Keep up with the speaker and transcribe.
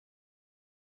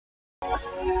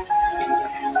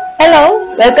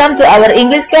Hello, welcome to our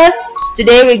English class.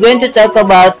 Today we're going to talk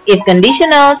about if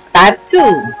conditionals type 2.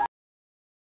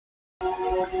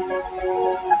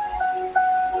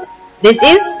 This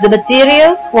is the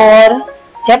material for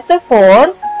Chapter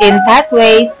 4 in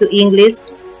Pathways to English,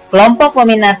 Kelompok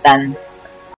Peminatan.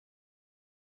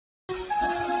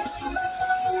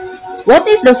 What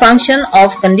is the function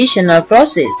of conditional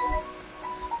clauses?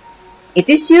 It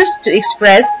is used to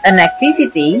express an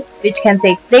activity which can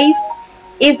take place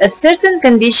if a certain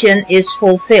condition is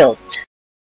fulfilled.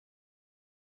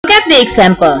 Look at the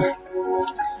example.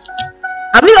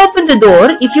 I will open the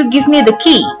door if you give me the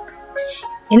key.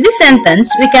 In this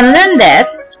sentence, we can learn that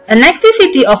an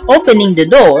activity of opening the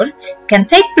door can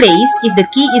take place if the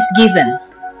key is given.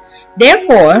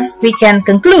 Therefore, we can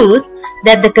conclude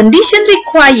that the condition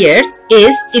required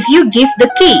is if you give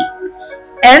the key,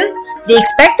 and the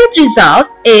expected result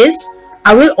is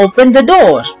I will open the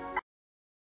door.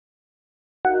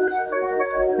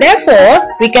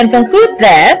 Therefore, we can conclude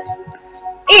that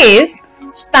if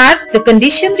starts the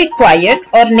condition required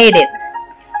or needed,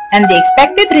 and the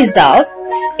expected result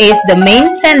is the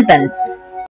main sentence.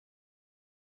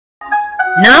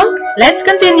 Now, let's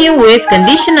continue with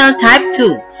conditional type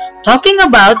 2, talking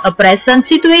about a present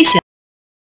situation.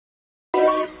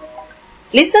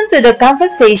 Listen to the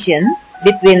conversation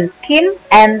between Kim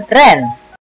and Ren.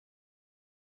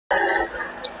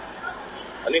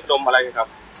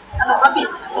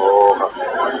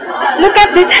 Look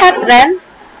at this hat, Ren.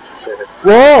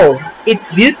 Wow, it's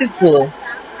beautiful.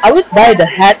 I would buy the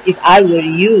hat if I were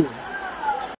you.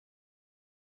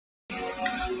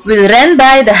 Will Ren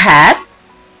buy the hat?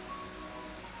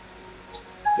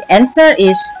 The answer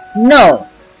is no.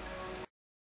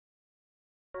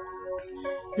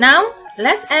 Now,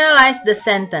 let's analyze the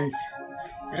sentence.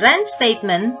 Ren's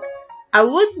statement, I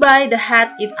would buy the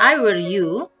hat if I were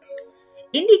you,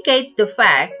 indicates the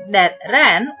fact that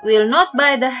Ren will not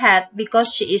buy the hat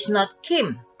because she is not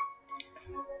Kim.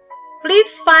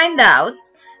 Please find out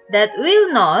that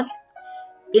will not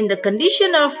in the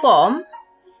conditional form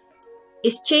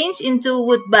is changed into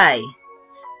would buy,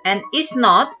 and is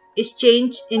not is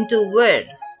changed into were.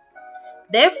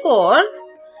 Therefore,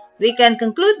 we can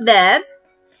conclude that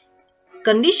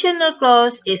conditional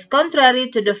clause is contrary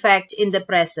to the fact in the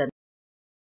present.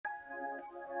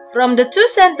 From the two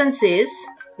sentences,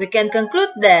 we can conclude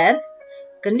that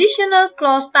conditional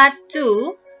clause type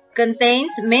 2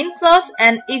 contains main clause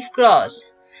and if clause.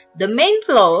 The main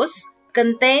clause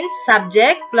contains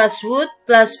subject plus would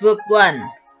plus verb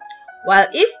 1, while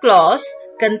if clause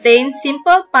contains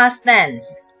simple past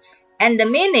tense, and the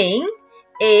meaning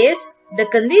is the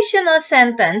conditional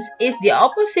sentence is the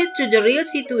opposite to the real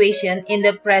situation in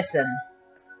the present.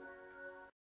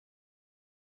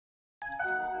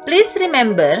 Please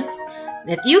remember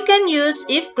that you can use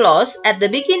if clause at the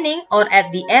beginning or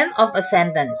at the end of a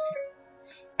sentence,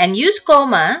 and use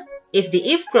comma if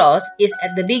the if clause is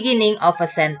at the beginning of a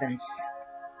sentence.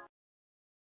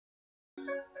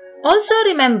 Also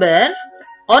remember,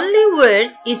 only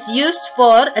word is used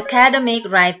for academic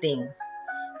writing.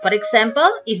 For example,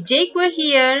 if Jake were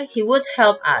here, he would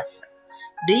help us.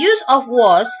 The use of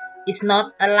was is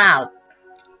not allowed.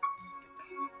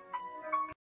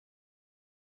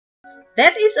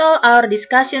 That is all our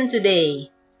discussion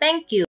today. Thank you.